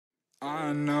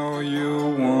I know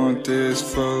you want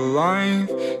this for life,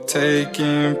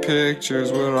 taking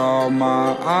pictures with all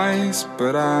my eyes,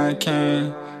 but I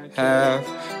can't have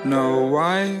no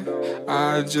wife,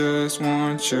 I just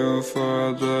want you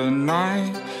for the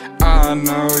night. I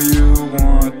know you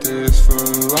want this for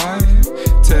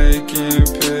life, taking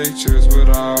pictures with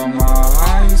all my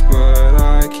eyes, but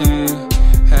I can't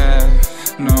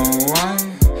have no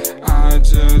wife, I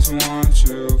just want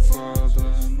you for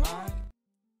the night.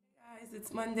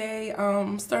 It's Monday,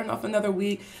 starting off another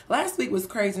week. Last week was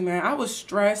crazy, man. I was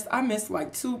stressed. I missed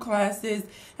like 2 classes.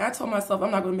 And I told myself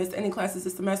I'm not going to miss any classes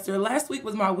this semester. Last week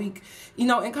was my week. You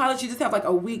know, in college, you just have like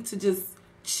a week to just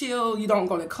chill. You don't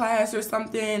go to class or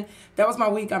something. That was my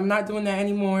week. I'm not doing that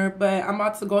anymore. But I'm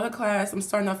about to go to class. I'm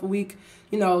starting off a week,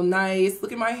 you know, nice.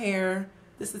 Look at my hair.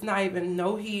 This is not even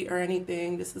no heat or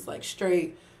anything. This is like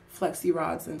straight flexi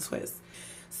rods and twists.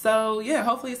 So, yeah,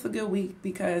 hopefully it's a good week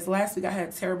because last week I had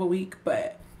a terrible week,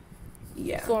 but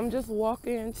yeah. So I'm just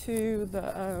walking to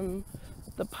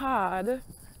the pod.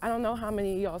 I don't know how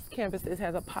many of y'all's campuses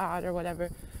has a pod or whatever,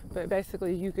 but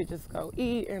basically you could just go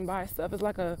eat and buy stuff. It's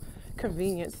like a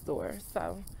convenience store.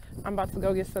 So I'm about to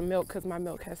go get some milk because my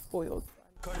milk has spoiled.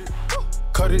 Cut it,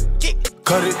 cut it,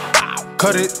 cut it,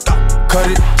 cut it, cut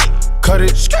it, cut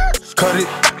it, cut it,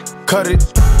 cut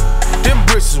it. Them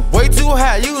bricks is way too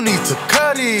high, you need to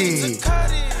cut it.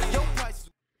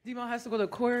 Demo has to go to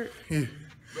court. Yeah.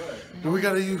 But we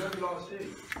gotta use,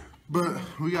 but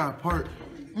we gotta park.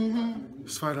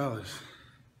 It's $5.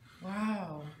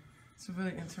 Wow. It's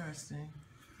really interesting.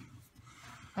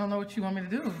 I don't know what you want me to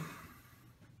do.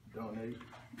 Donate.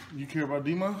 You care about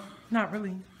Demo? Not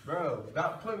really. Bro,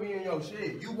 stop putting me in your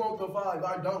shit. You want the vibe,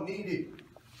 I don't need it.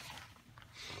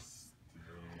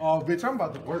 Oh, bitch, I'm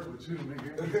about to work with you,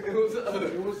 nigga. What's up?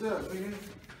 What's up, nigga?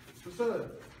 What's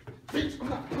up? Bitch, I'm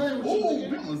not playing with you,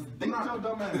 nigga. Ooh, think your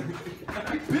dumb ass.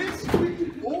 Bitch,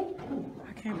 ooh. I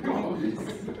can't believe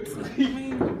this.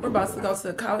 We're about to go to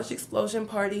a college explosion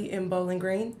party in Bowling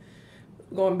Green.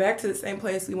 Going back to the same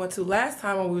place we went to last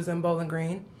time when we was in Bowling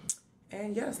Green.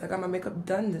 And yes, I got my makeup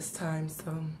done this time,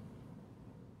 so.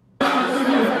 What's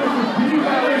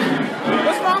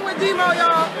wrong with Demo,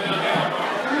 y'all?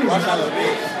 Watch out, little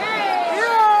bitch.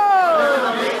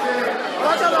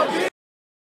 Watch out, little bitch.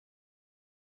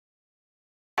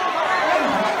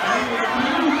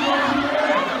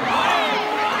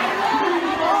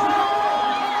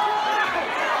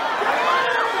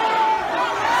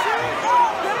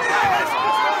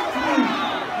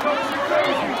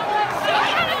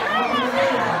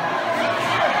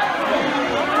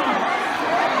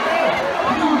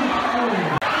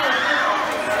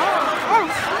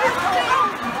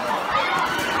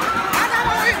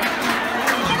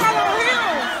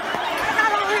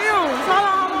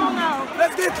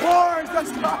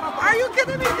 Are you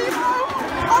kidding me, people?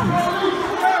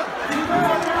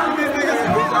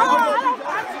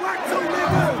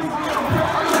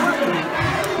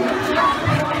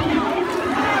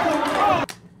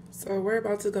 So we're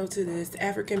about to go to this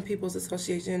African People's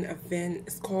Association event.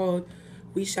 It's called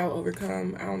We Shall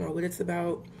Overcome. I don't know what it's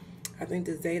about. I think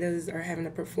the Zetas are having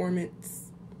a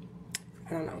performance.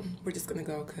 I don't know. We're just gonna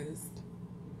go because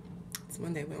it's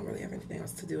Monday. We don't really have anything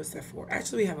else to do except for,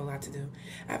 actually we have a lot to do.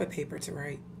 I have a paper to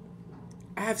write.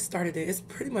 I have started it. It's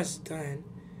pretty much done.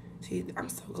 See, I'm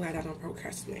so glad I don't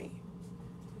procrastinate.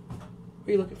 What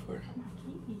are you looking for?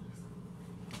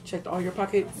 Checked all your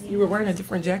pockets. You were wearing a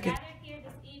different jacket. Gathered here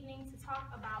this evening to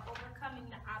talk about overcoming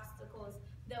the obstacles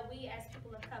that we as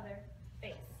people of color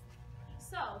face.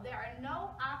 So there are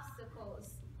no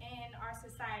obstacles in our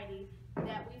society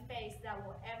that we face that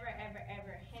will ever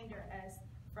hinder us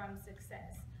from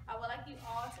success. I would like you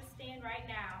all to stand right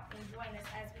now and join us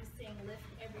as we sing Lift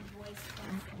Every Voice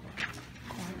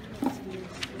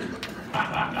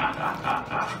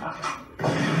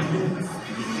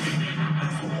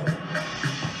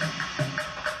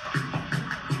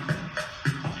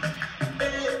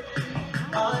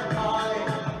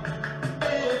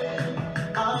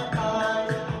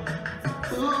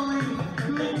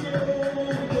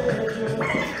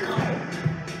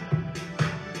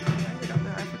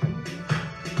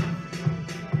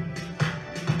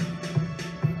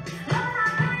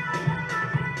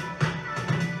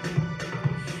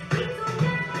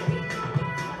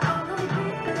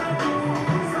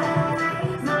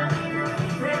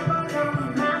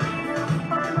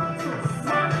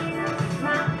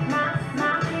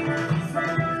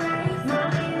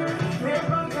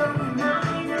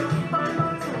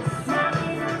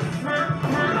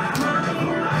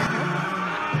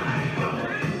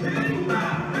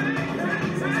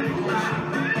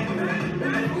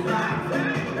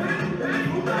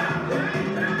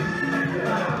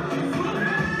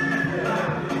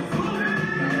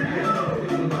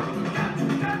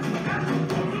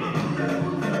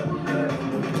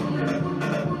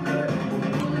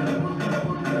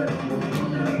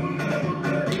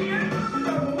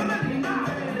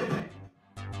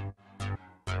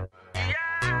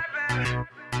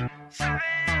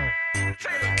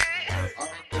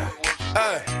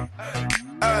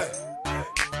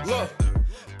Look.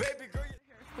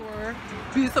 Store,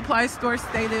 beauty supply store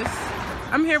status.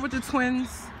 I'm here with the twins.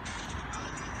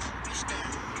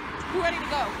 You ready to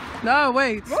go? No,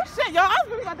 wait. Oh shit, y'all! I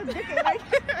was really about to dick it right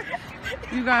here.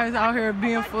 You guys out here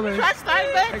being foolish. Track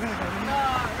starting back? Ready?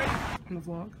 On the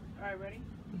vlog. Alright, ready?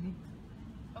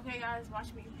 Okay, guys,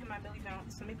 watch me hit my belly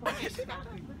bounce. Let me pull this.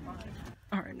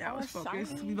 Alright, now it's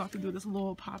focused. We about to do this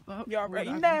little pop-up. You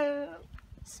already know.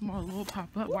 Small little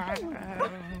pop-up. Wow.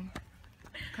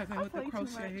 Cousin with the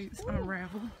crochets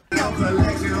unravel.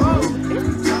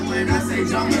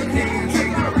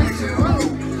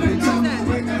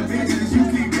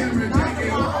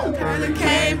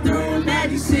 Came through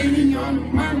magic sitting on the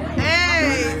money.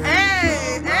 Hey,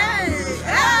 hey, hey,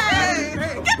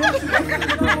 hey.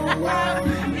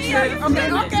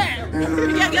 Okay.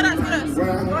 You gotta get us with us. Go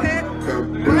ahead.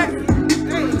 Go ahead.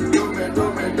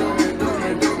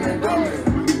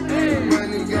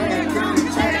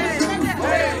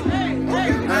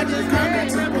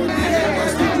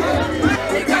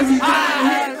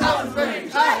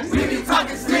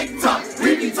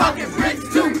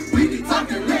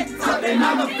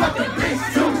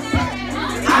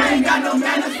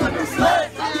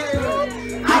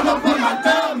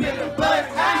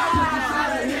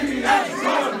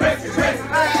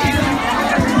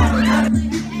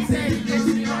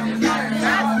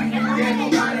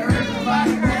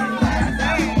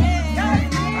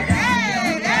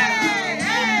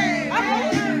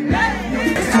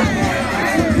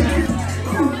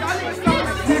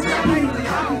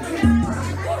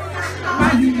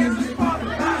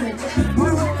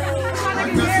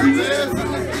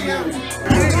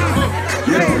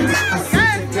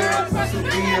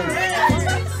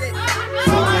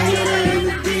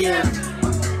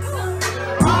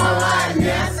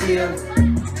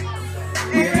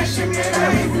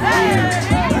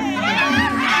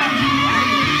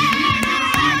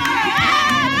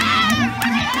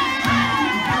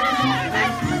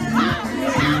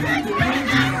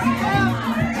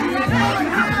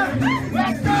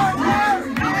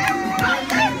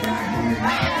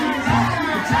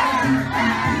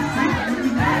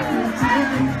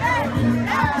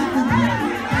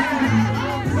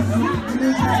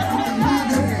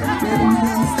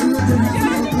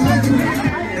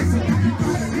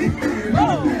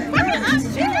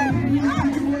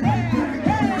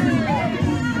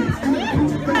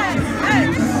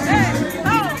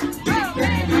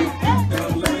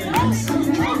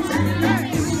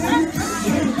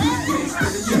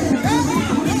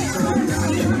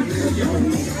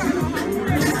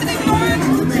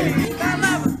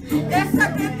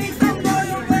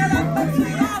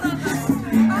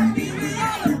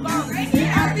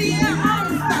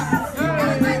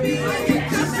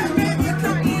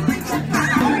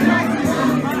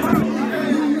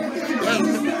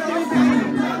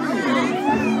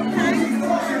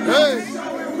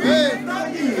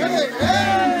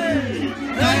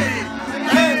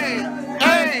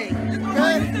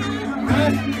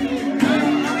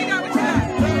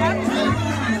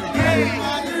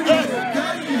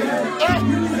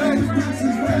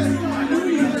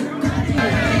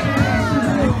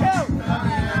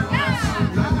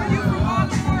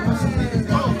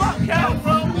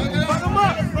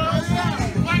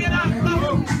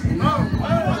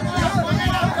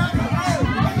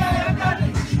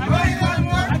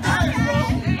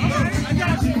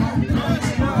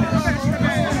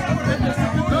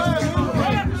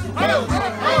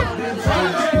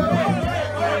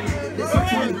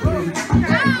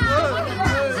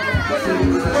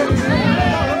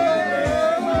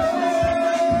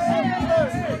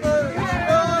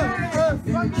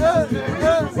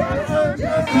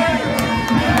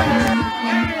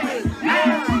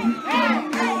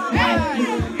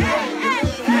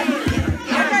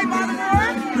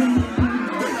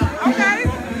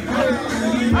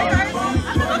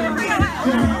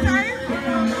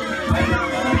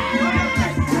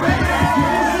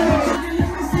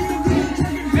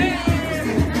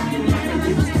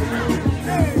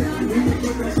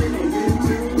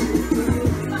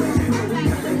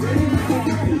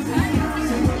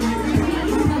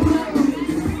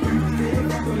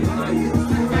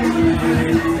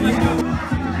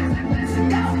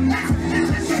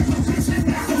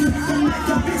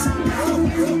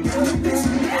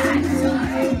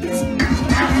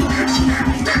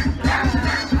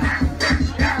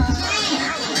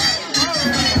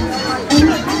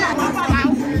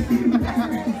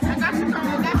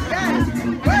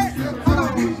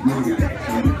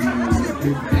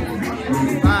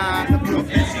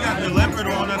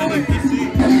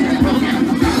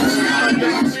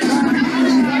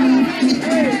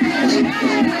 Hey!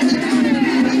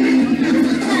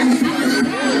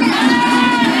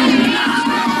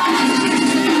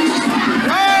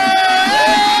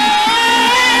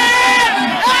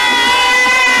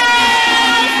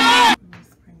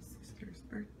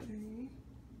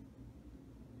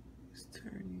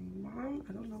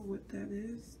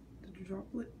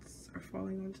 droplets are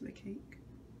falling onto the cake.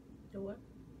 The what?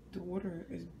 The water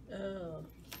is. Oh,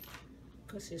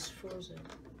 because it's frozen.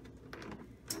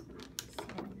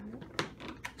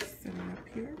 Set it up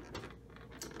here.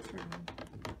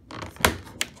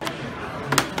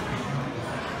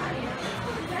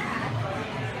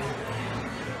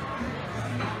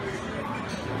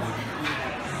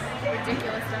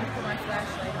 Ridiculous stuff for my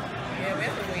flashlight. Yeah, we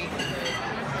have to wait.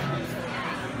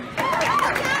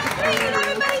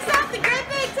 Everybody stop the great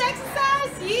big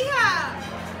exercise. Yeehaw!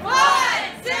 1,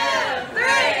 2, 3.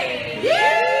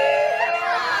 Yeehaw!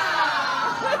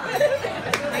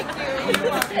 Thank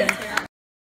you.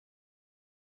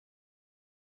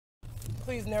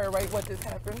 Please narrate what just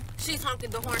happened. She's honking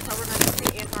the horn, so we're going to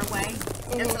sit in her way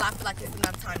until I feel like it's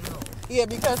enough time to move. Yeah,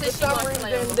 because for Since she some wants to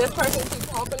play reason on this the person keeps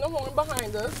honking the horn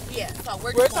behind us. Yeah, so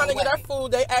we're trying to get our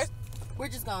food. They asked. We're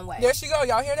just going to wait. There she go.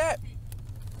 Y'all hear that?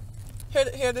 Hear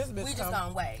this bitch. We just going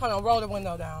to wait. Hold on, roll the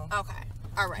window down. Okay.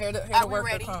 All right. Hear the Are we worker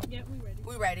ready? come. Yep, we ready.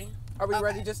 We ready? Are we Okay.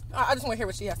 ready? I just want to hear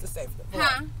what she has to say.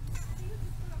 Huh?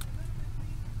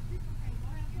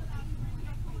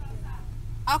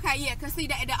 Okay, yeah, because see,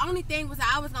 the only thing was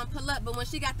I was going to pull up, but when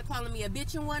she got to calling me a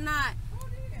bitch and whatnot,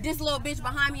 this little bitch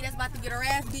behind me that's about to get her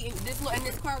ass beaten, in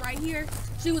this car right here,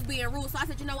 she was being rude. So I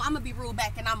said, you know what, I'm going to be rude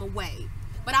back and I'm going to wait.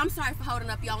 But I'm sorry for holding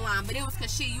up your line, but it was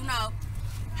because she, you know,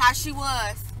 how she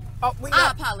was. Oh, I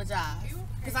apologize.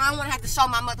 Because I don't want to have to show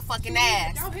my motherfucking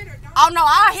ass. Oh, no,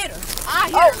 I'll hit her. I'll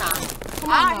hit her now.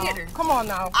 I'll hit her. Come on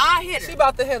now. I'll hit her. She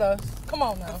about to hit us. Come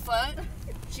on now. The fuck?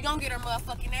 She gonna get her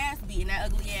motherfucking ass beat in that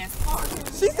ugly ass car.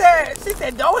 She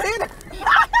said, don't hit her.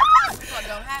 That's what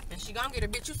gonna happen. She gonna get her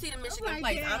bitch. You see the Michigan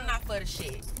plates. I'm not for the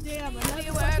shit. Yeah, but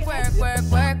Work, work, work,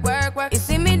 work.